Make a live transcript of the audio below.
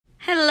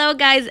Hello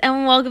guys,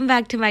 and welcome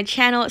back to my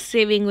channel,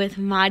 Saving with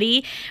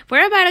Madi.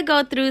 We're about to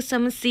go through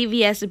some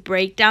CVS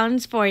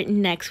breakdowns for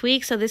next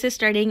week. So this is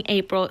starting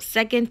April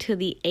 2nd to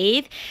the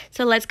 8th.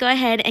 So let's go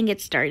ahead and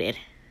get started.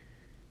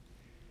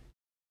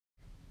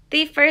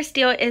 The first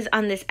deal is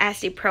on this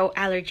Asti Pro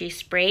allergy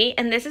spray,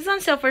 and this is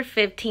on sale for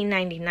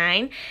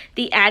 $15.99.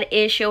 The ad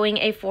is showing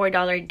a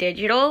 $4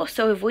 digital,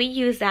 so if we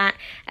use that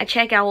at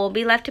checkout, we'll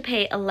be left to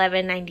pay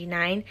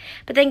 $11.99.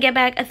 But then get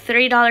back a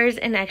 $3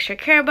 in extra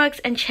care bucks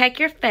and check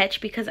your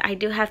fetch because I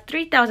do have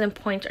 3,000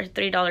 points or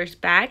 $3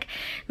 back,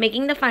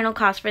 making the final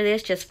cost for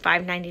this just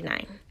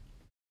 $5.99.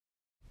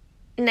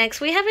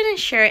 Next, we have an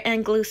Ensure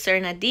and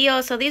Glucerna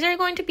deal. So these are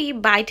going to be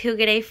buy two,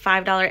 get a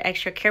 $5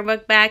 extra care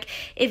buck back.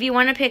 If you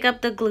want to pick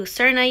up the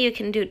Glucerna, you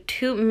can do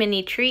 2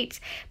 mini treats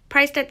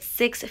priced at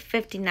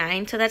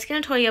 $6.59. So that's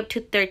going to total you up to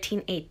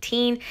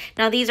 $13.18.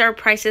 Now these are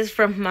prices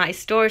from my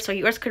store, so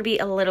yours could be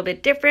a little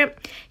bit different.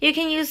 You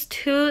can use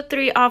 2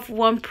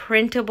 3-off-1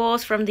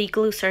 printables from the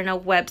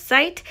Glucerna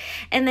website,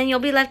 and then you'll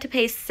be left to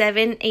pay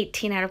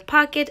 $7.18 out of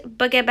pocket,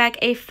 but get back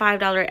a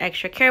 $5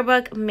 extra care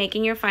buck,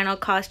 making your final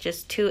cost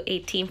just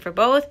 $2.18 for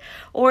both,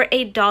 or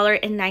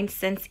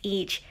 $1.09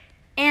 each.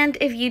 And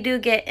if you do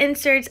get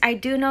inserts, I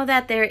do know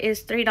that there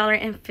is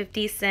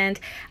 $3.50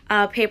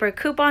 paper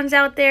coupons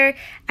out there.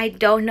 I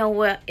don't know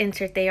what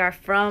insert they are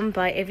from,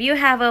 but if you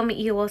have them,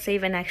 you will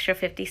save an extra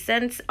 50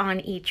 cents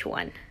on each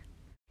one.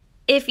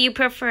 If you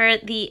prefer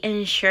the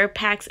Ensure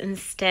packs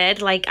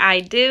instead, like I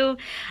do,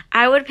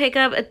 I would pick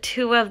up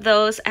 2 of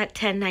those at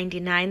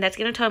 $10.99. That's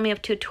going to total me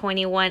up to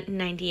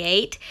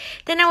 $21.98.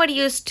 Then I would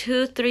use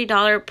 2 $3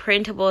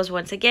 printables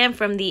once again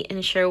from the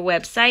Ensure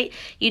website.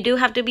 You do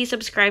have to be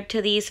subscribed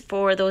to these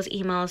for those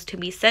emails to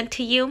be sent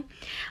to you.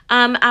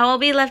 I will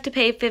be left to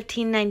pay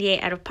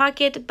 $15.98 out of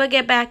pocket, but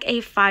get back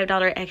a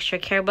 $5 extra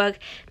care buck,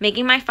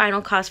 making my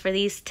final cost for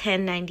these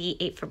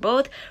 $10.98 for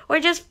both, or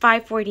just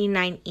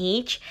 $5.49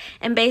 each.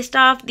 And based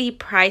off the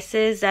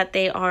prices that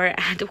they are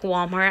at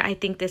Walmart, I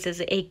think this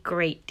is a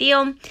great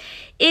deal.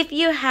 If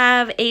you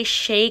have a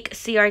shake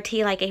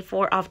CRT, like a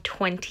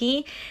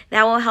 4-off-20,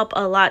 that will help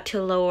a lot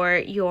to lower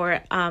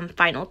your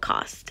final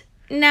cost.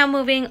 Now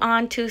moving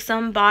on to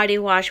some body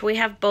wash, we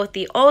have both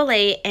the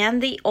Olay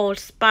and the Old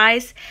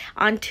Spice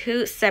on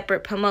 2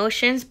 separate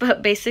promotions,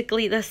 but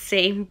basically the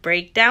same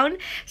breakdown.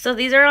 So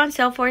these are on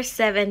sale for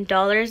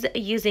 $7.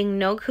 Using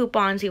no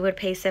coupons, you would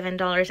pay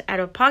 $7 out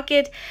of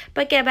pocket,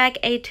 but get back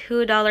a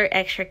 $2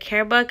 extra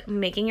care buck,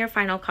 making your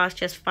final cost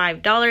just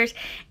 $5.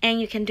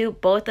 And you can do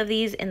both of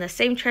these in the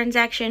same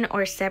transaction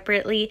or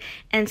separately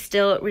and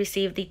still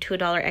receive the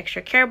 $2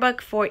 extra care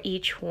buck for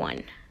each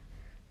one.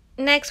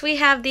 Next, we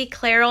have the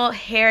Clairol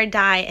hair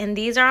dye, and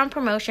these are on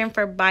promotion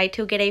for buy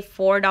two, get a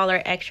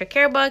 $4 extra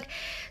care buck.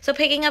 So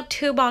picking up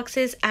 2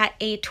 boxes at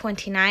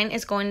 $8.29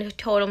 is going to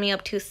total me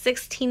up to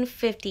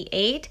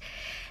 $16.58.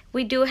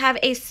 We do have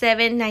a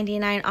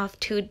 $7.99 off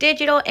 2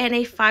 digital and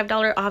a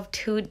 $5 off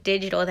 2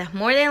 digital that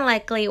more than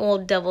likely will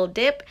double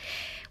dip.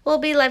 We'll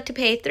be left to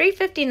pay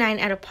 $3.59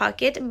 out of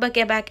pocket, but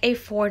get back a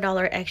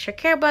 $4 extra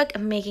care buck,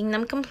 making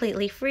them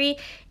completely free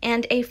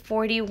and a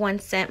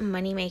 41-cent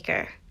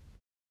moneymaker.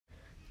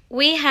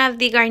 We have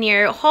the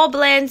Garnier Whole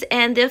Blends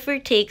and the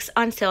Fruitiques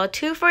on sale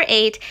 2 for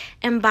 $8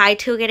 and buy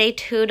 2 get a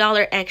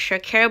 $2 extra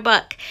care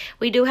buck.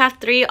 We do have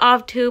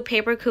 3-off-2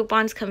 paper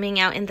coupons coming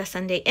out in the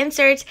Sunday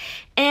inserts,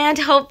 and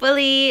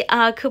hopefully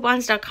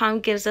coupons.com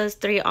gives us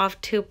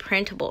 3-off-2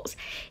 printables.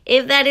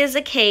 If that is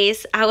the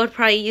case, I would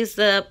probably use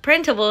the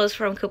printables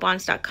from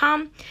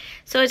coupons.com.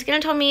 So it's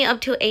going to total me up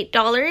to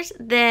 $8.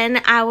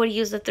 Then I would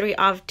use the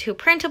 3-off-2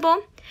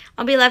 printable.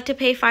 I'll be left to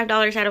pay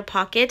 $5 out of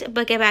pocket,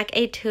 but get back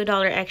a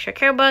 $2 extra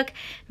care buck,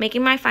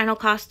 making my final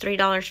cost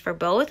 $3 for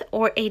both,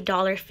 or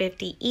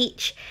 $1.50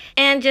 each.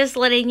 And just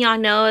letting y'all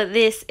know,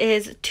 this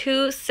is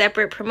 2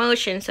 separate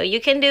promotions, so you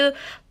can do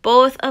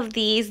both of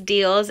these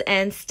deals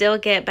and still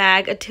get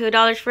back a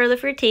 $2 for the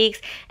Fruitiques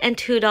and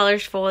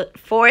 $2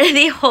 for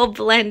the whole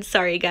blend.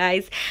 Sorry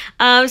guys.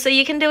 So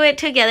you can do it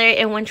together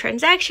in one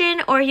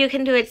transaction, or you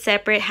can do it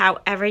separate,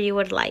 however you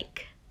would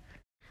like.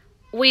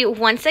 We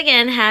once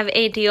again have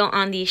a deal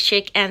on the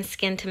Chic and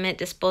Skintimate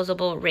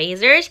disposable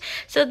razors.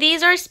 So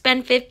these are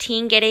spend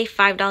 $15, get a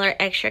 $5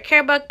 extra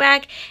care buck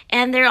back,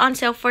 and they're on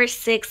sale for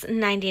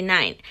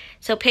 $6.99.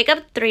 So pick up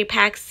 3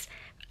 packs.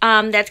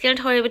 That's going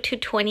to total to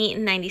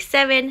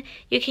 $20.97.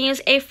 You can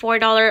use a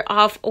 $4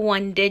 off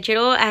 1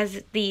 digital,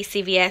 as the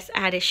CVS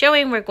ad is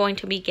showing. We're going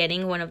to be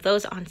getting one of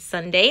those on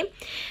Sunday.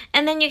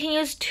 And then you can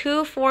use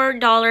 2 $4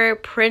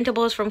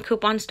 printables from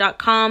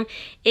coupons.com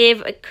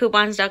if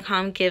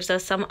coupons.com gives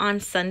us some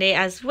on Sunday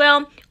as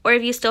well, or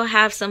if you still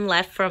have some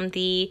left from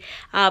the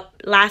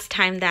last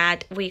time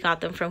that we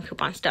got them from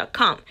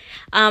coupons.com.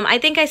 I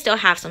think I still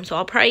have some, so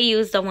I'll probably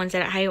use the ones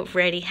that I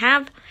already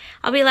have.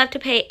 I'll be left to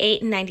pay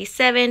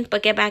 $8.97,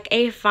 but get back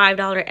a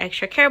 $5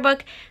 extra care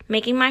buck,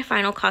 making my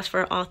final cost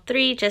for all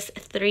 3 just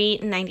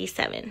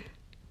 $3.97.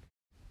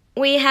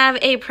 We have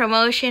a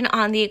promotion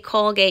on the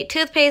Colgate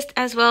toothpaste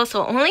as well,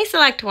 so only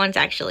select ones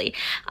actually.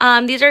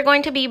 These are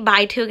going to be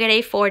buy two, get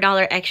a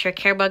 $4 extra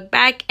care bug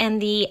back,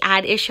 and the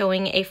ad is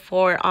showing a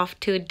 4 off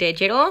 2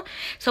 digital.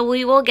 So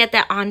we will get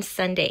that on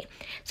Sunday.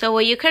 So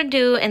what you could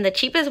do, and the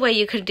cheapest way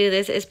you could do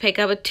this, is pick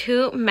up a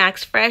 2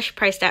 Max Fresh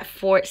priced at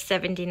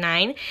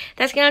 $4.79.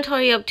 That's going to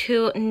total you up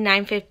to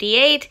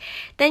 $9.58.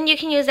 Then you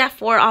can use that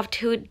 4 off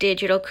 2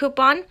 digital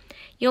coupon.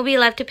 You'll be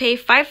left to pay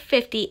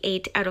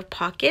 $5.58 out of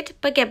pocket,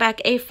 but get back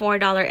a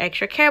 $4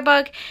 extra care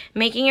bug,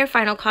 making your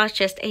final cost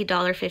just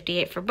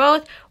 $1.58 for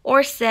both,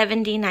 or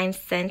 79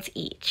 cents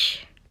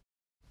each.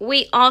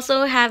 We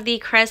also have the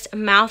Crest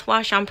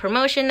mouthwash on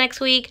promotion next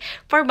week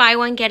for buy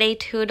one, get a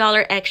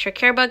 $2 extra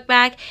care bug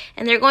back,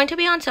 and they're going to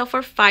be on sale for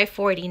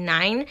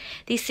 $5.49.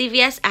 The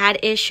CVS ad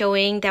is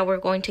showing that we're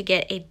going to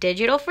get a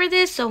digital for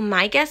this, so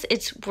my guess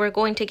is we're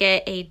going to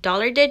get a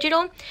 $1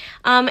 digital.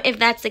 If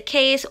that's the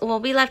case, we'll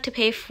be left to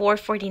pay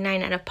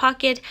 $4.49 out of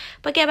pocket,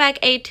 but get back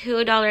a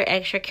 $2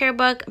 extra care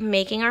bug,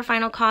 making our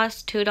final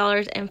cost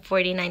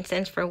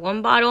 $2.49 for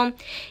one bottle.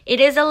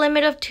 It is a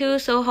limit of 2,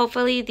 so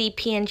hopefully the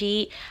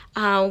P&G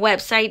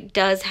website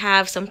does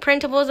have some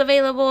printables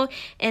available,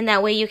 and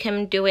that way you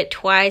can do it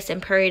twice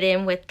and pair it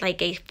in with like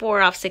a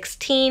 4 off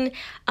 16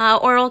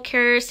 oral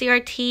care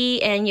CRT,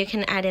 and you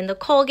can add in the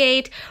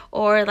Colgate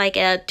or like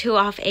a 2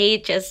 off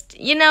 8. Just,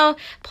 you know,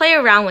 play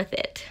around with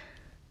it.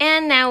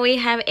 And now we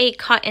have a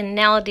cotton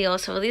nail deal.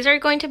 So these are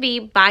going to be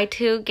buy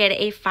two, get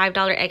a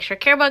 $5 extra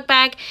care bug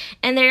back,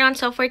 and they're on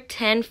sale for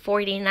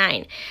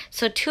 $10.49.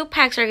 So 2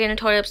 packs are going to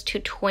total up to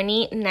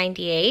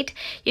 $20.98.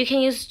 You can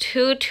use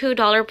 2 $2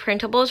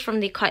 printables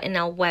from the cotton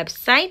nail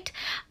website.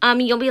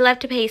 You'll be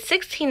left to pay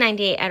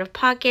 $16.98 out of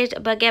pocket,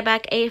 but get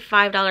back a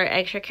 $5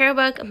 extra care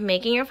bug,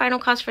 making your final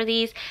cost for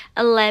these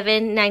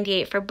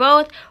 $11.98 for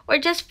both, or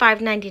just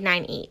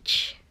 $5.99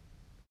 each.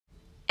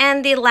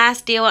 And the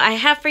last deal I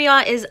have for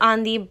y'all is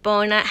on the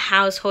Bona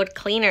household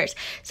cleaners.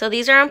 So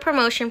these are on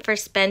promotion for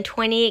spend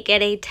 $20,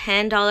 get a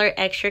 $10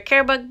 extra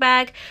care bug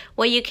bag.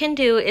 What you can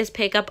do is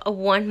pick up a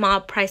 1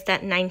 mop priced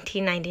at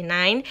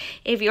 $19.99.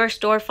 If your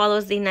store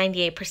follows the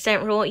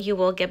 98% rule, you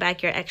will get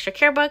back your extra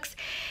care bugs.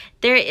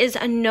 There is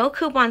no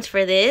coupons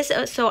for this,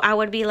 so I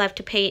would be left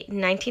to pay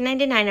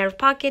 $19.99 out of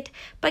pocket,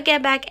 but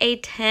get back a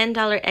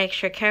 $10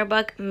 extra care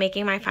bug,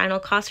 making my final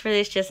cost for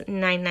this just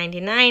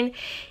 $9.99.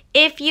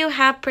 If you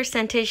have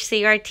percentage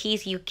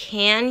CRTs, you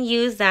can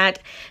use that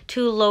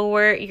to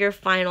lower your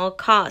final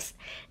cost.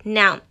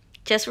 Now,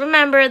 just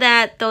remember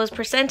that those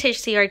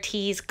percentage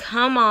CRTs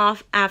come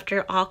off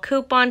after all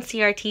coupon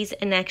CRTs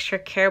and extra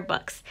care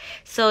bucks.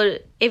 So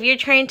if you're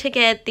trying to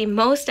get the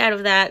most out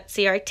of that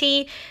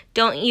CRT,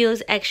 don't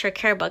use extra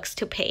care bucks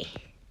to pay.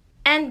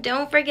 And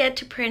don't forget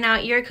to print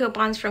out your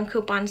coupons from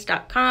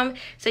coupons.com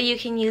so you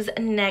can use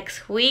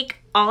next week.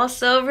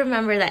 Also,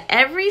 remember that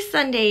every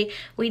Sunday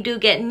we do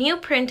get new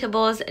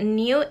printables,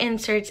 new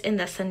inserts in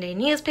the Sunday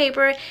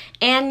newspaper,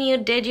 and new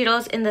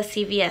digitals in the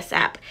CVS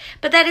app.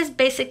 But that is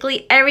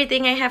basically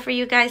everything I have for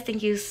you guys.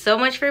 Thank you so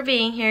much for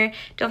being here.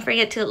 Don't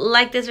forget to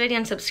like this video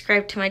and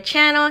subscribe to my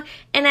channel,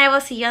 and I will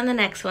see you on the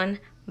next one.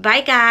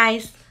 Bye,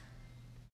 guys.